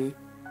sometime.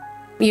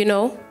 You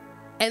know?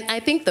 And I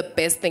think the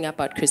best thing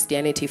about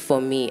Christianity for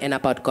me and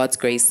about God's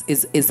grace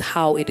is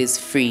how it is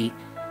free.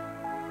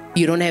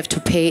 You don't have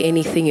to pay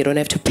anything. You don't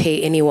have to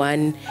pay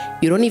anyone.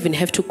 You don't even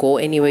have to go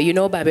anywhere. You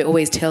know, Bible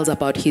always tells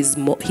about his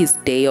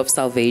day of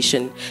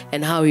salvation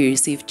and how he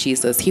received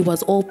Jesus. He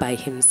was all by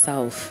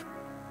himself.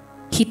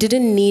 He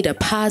didn't need a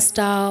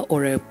pastor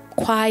or a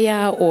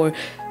choir,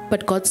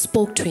 but God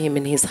spoke to him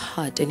in his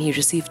heart and he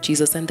received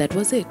Jesus, and that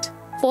was it.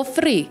 For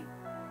free.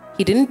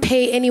 He didn't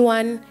pay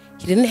anyone.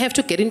 He didn't have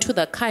to get into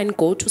the car and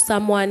go to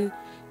someone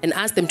and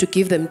ask them to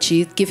give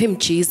him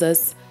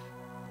Jesus.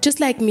 Just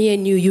like me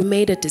and you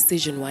made a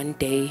decision one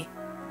day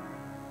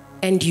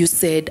and you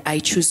said, I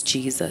choose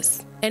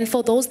Jesus. And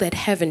for those that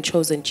haven't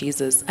chosen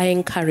Jesus, I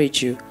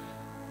encourage you,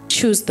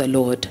 choose the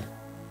Lord.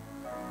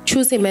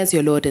 Choose Him as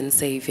your Lord and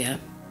Savior.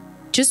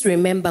 Just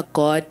remember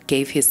God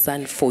gave His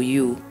Son for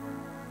you.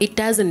 It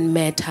doesn't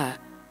matter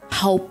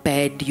how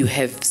bad you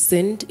have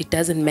sinned. It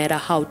doesn't matter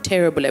how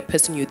terrible a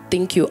person you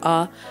think you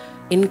are.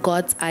 In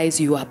God's eyes,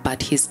 you are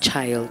but His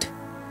child.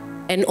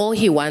 And all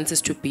He wants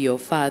is to be your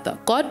Father.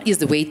 God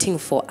is waiting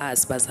for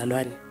us,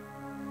 bazalwane.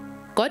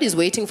 God is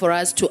waiting for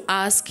us to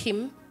ask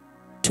Him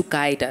to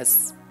guide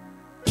us.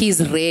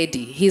 He's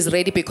ready. He's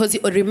ready because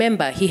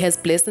remember, He has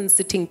blessings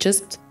sitting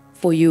just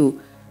for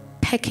you,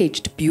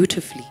 packaged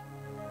beautifully.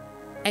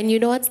 And you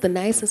know what's the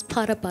nicest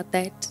part about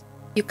that?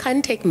 You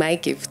can't take my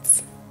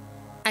gifts.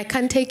 I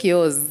can't take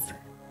yours.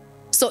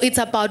 So it's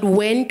about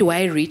when do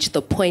I reach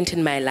the point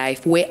in my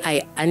life where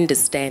I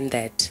understand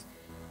that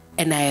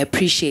and I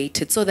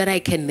appreciate it so that I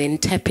can then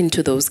tap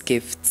into those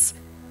gifts,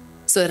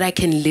 so that I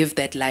can live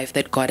that life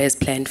that God has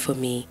planned for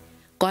me.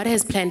 God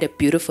has planned a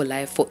beautiful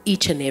life for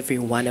each and every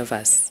one of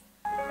us.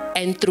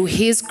 And through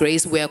His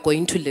grace, we are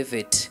going to live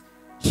it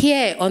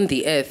here on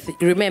the earth.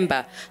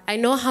 Remember, I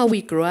know how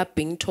we grow up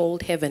being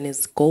told heaven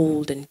is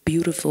gold and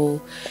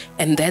beautiful,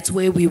 and that's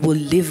where we will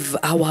live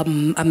our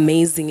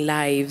amazing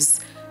lives.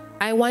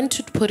 I want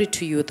to put it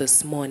to you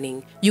this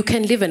morning. You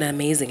can live an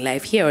amazing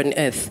life here on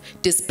earth,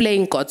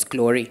 displaying God's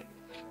glory,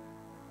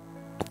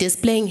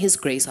 displaying His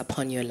grace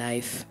upon your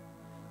life.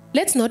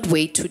 Let's not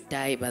wait to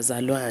die,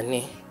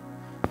 bazalwane.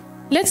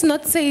 Let's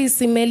not say,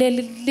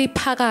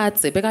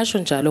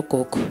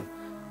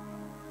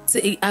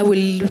 I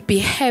will be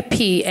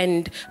happy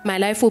and my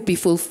life will be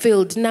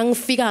fulfilled. Nang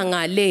fika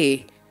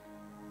ngale.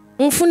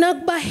 Ngifuna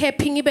kuba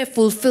happy ngibe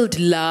fulfilled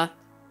la.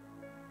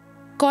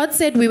 God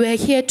said we were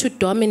here to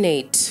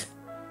dominate.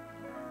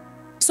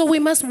 So we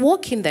must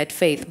walk in that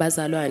faith,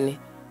 bazalwane.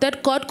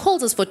 That God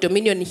calls us for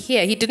dominion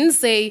here. He didn't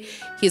say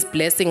He's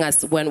blessing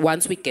us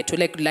once we get to,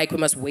 like we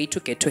must wait to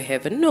get to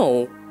heaven.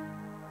 No.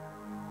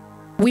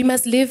 We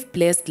must live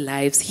blessed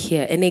lives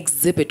here and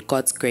exhibit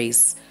God's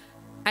grace.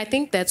 I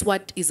think that's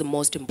what is the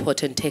most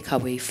important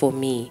takeaway for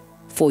me,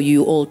 for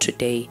you all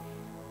today.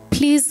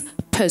 Please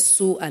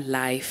pursue a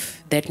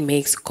life that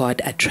makes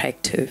God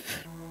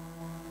attractive.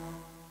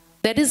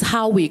 That is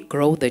how we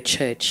grow the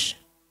church.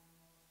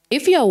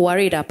 If you are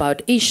worried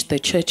about, the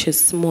church is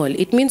small,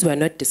 it means we're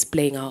not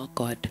displaying our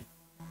God.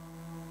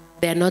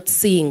 They're not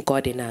seeing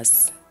God in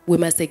us. We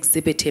must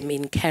exhibit Him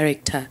in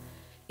character,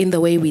 in the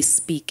way we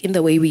speak, in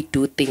the way we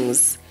do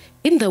things,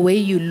 in the way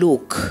you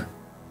look.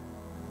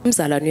 The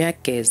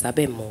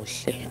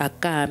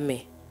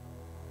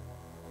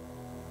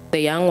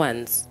young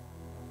ones,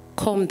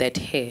 comb that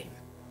hair.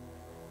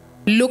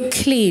 Look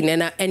clean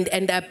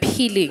and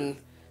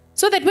appealing.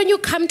 So that when you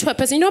come to a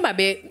person, you know,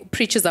 Babe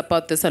preaches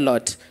about this a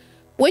lot.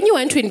 When you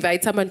want to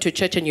invite someone to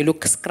church and you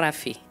look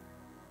scruffy,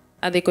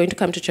 are they going to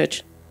come to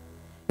church?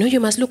 No, you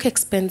must look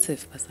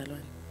expensive,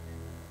 Barcelona.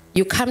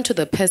 You come to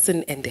the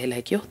person and they're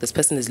like, yo, this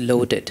person is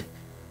loaded.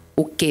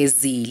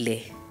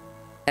 Ukezile.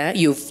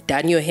 You've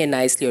done your hair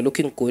nicely, you're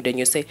looking good, and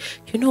you say,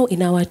 you know,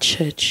 in our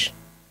church,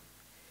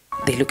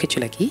 they look at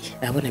you like,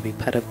 I want to be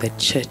part of that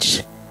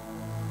church.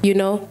 You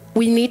know,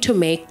 we need to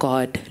make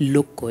God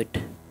look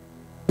good.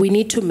 We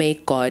need to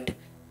make God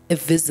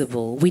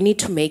visible. We need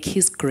to make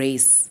His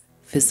grace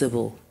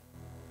visible.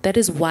 That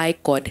is why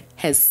God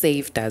has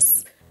saved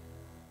us,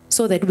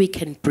 so that we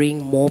can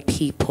bring more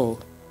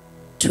people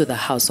to the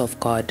house of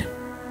God.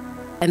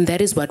 And that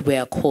is what we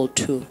are called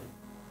to.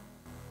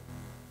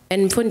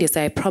 And Mfundisi,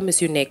 I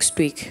promise you next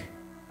week,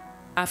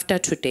 after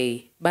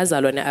today,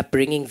 bazalwane are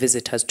bringing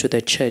visitors to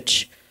the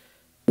church.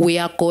 We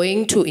are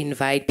going to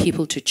invite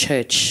people to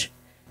church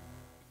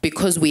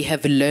because we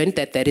have learned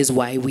that that is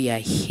why we are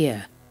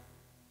here.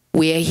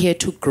 We are here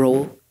to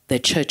grow the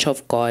church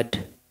of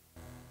God.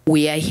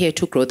 We are here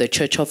to grow the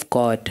church of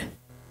God.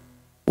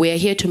 We are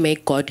here to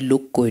make God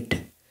look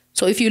good.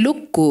 So if you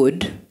look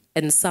good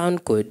and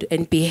sound good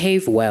and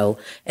behave well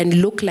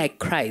and look like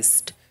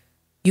Christ,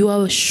 you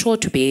are sure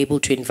to be able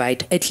to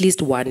invite at least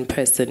one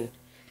person.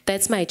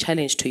 That's my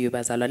challenge to you,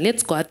 Bazalwane.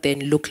 Let's go out there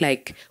and look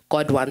like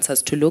God wants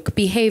us to look,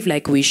 behave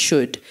like we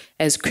should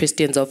as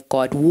Christians of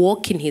God,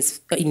 walk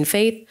in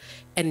faith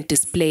and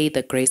display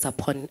the grace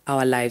upon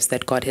our lives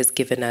that God has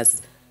given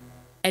us.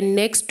 And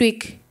next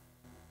week,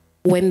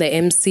 when the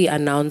MC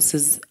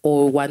announces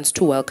or wants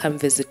to welcome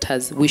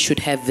visitors, we should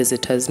have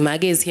visitors.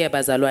 Mage is here,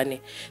 Bazalwane.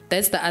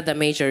 That's the other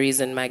major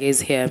reason Mage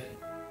is here.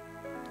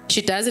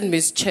 She doesn't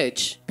miss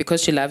church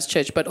because she loves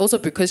church, but also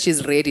because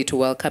she's ready to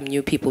welcome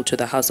new people to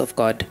the house of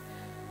God.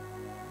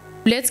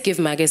 Let's give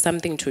Mage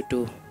something to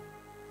do,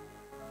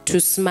 to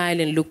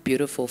smile and look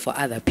beautiful for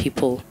other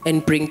people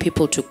and bring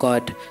people to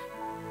God.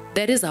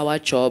 That is our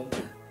job.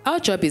 Our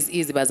job is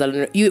easy,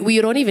 Bazalwane.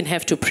 You don't even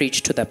have to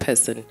preach to the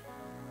person.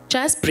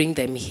 Just bring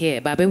them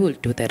here. Babe will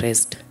do the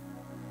rest.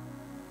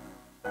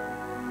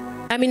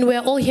 I mean,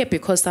 we're all here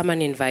because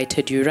someone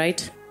invited you,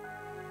 right?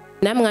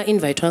 Namga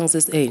invite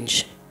this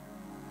age.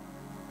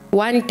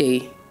 One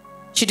day,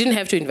 she didn't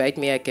have to invite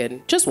me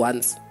again. Just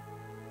once.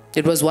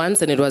 It was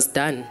once and it was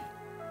done.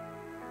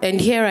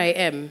 And here I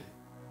am.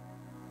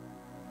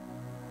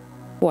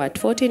 What,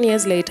 14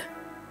 years later?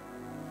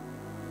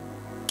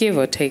 Give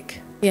or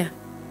take. Yeah.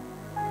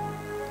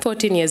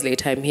 14 years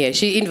later, I'm here.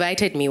 She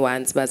invited me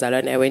once,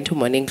 Bazalwane. I went to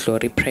Morning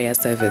Glory prayer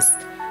service.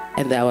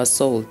 And I was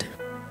sold.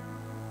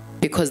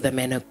 Because the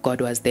man of God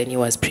was there and he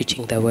was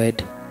preaching the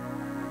word.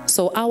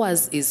 So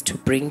ours is to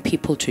bring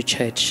people to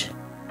church.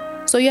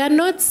 So you are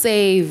not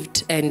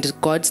saved and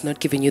God's not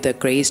giving you the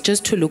grace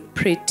just to look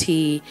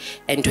pretty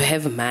and to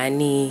have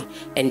money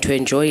and to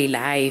enjoy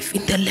life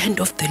in the land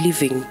of the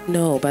living.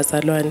 No,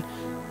 Bazalwane.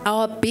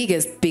 Our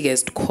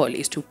biggest call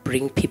is to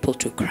bring people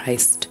to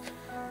Christ.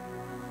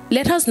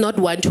 Let us not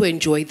want to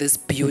enjoy this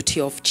beauty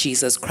of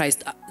Jesus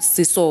Christ.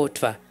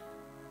 Sisotva.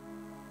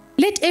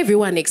 Let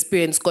everyone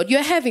experience God.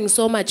 You're having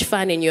so much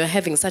fun and you're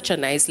having such a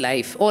nice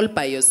life all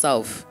by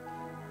yourself.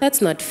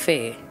 That's not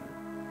fair.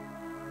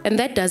 And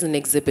that doesn't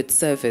exhibit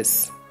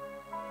service.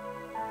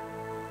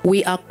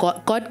 We are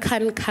God. God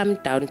can come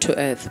down to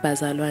earth,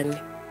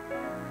 Bazalwane.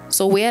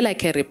 So we are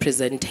like a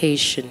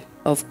representation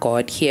of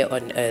God here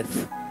on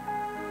earth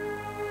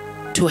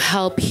to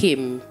help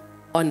him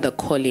on the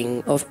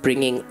calling of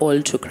bringing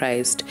all to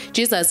Christ.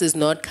 Jesus is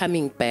not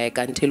coming back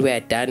until we are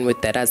done with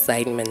that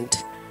assignment.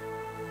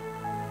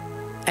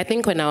 I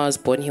think when I was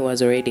born, he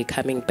was already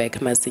coming back,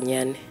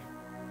 Masinyane.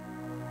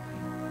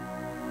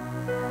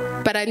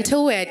 But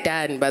until we're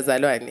done,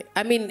 Bazalwane,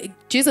 I mean,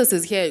 Jesus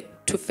is here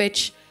to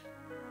fetch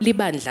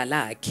libandla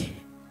lakhe,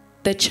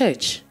 the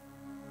church.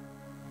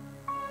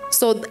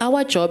 So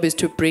our job is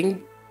to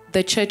bring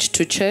the church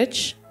to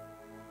church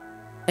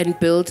and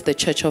build the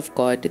church of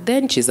God.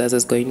 Then Jesus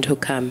is going to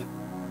come.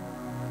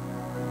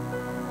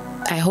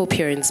 I hope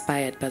you're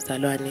inspired,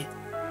 Bazalwane.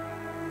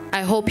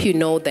 I hope you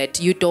know that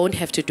you don't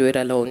have to do it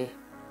alone.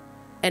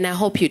 And I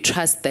hope you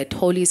trust that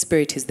Holy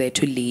Spirit is there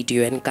to lead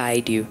you and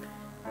guide you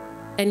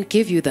and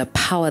give you the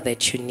power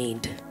that you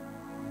need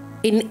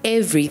in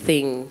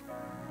everything,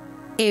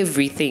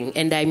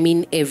 and I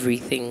mean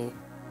everything.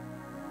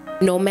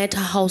 No matter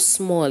how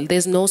small,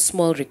 there's no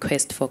small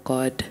request for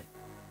God.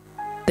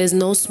 There's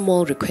no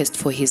small request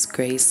for his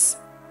grace.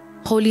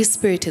 Holy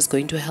Spirit is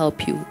going to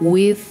help you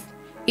with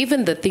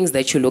even the things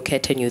that you look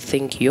at and you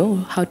think, yo,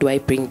 how do I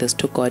bring this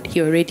to God?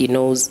 He already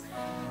knows.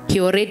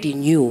 He already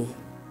knew,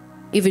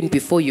 even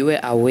before you were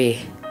aware,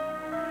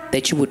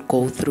 that you would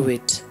go through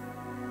it.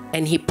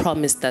 And he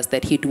promised us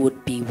that he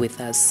would be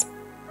with us.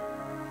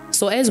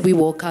 So as we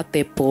walk out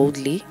there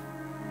boldly,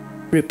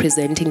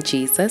 representing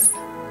Jesus,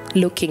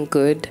 looking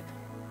good,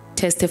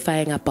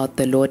 testifying about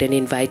the Lord and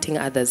inviting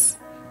others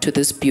to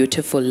this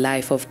beautiful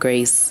life of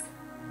grace,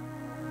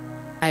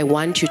 I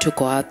want you to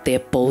go out there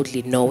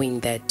boldly knowing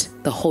that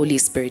the Holy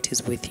Spirit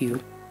is with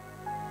you.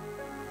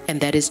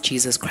 And that is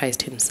Jesus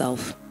Christ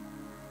himself.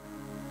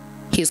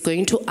 He's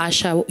going to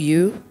usher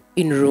you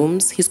in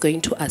rooms. He's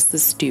going to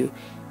assist you.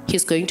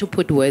 He's going to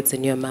put words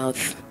in your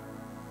mouth.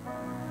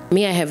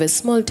 Me, I have a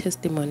small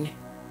testimony.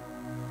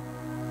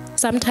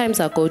 Sometimes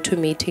I go to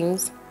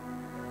meetings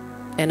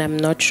and I'm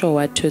not sure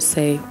what to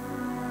say.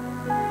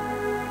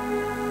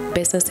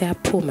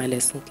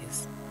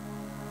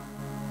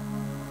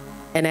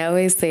 And I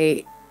always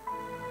say,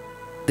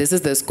 this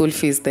is the school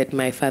fees that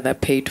my father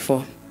paid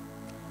for.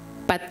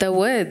 But the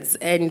words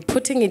and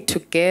putting it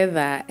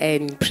together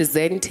and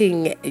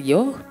presenting,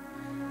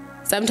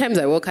 sometimes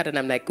I walk out and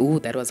I'm like, ooh,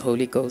 that was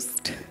Holy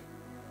Ghost.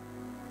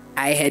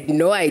 I had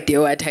no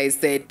idea what I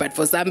said, but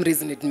for some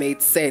reason it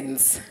made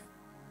sense.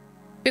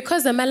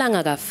 Because the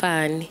malanga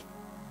gafani.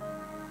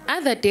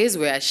 Other days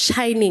we are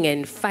shining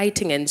and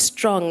fighting and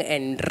strong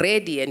and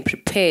ready and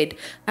prepared.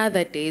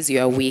 Other days you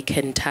are weak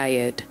and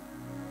tired.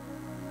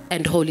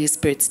 And Holy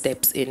Spirit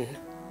steps in.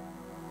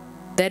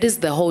 That is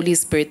the Holy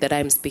Spirit that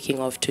I'm speaking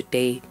of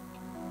today.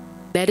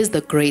 That is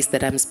the grace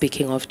that I'm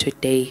speaking of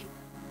today.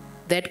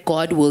 That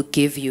God will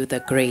give you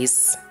the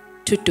grace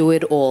to do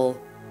it all.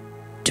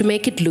 to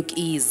make it look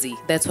easy.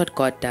 That's what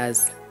God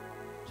does.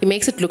 He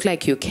makes it look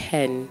like you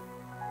can,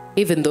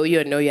 even though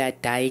you know you are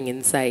dying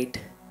inside.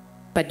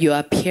 But your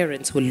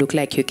appearance will look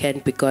like you can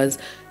because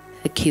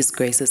His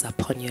grace is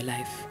upon your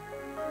life.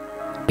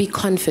 Be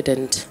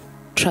confident.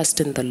 Trust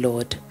in the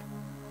Lord.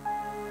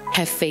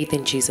 Have faith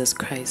in Jesus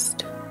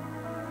Christ.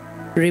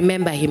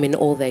 Remember Him in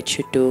all that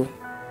you do.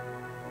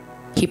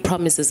 He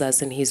promises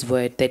us in His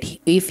word that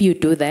if you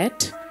do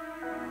that,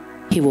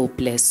 He will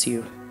bless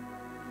you.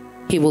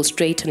 He will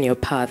straighten your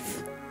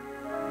path.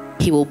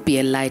 He will be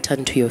a light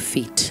unto your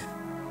feet.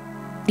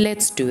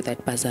 Let's do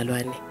that,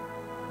 bazalwane.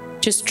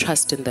 Just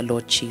trust in the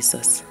Lord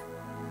Jesus.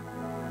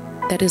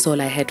 That is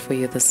all I had for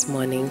you this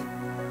morning.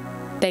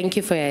 Thank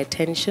you for your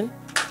attention.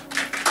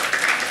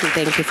 And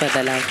thank you for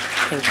the love.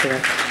 Thank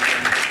you.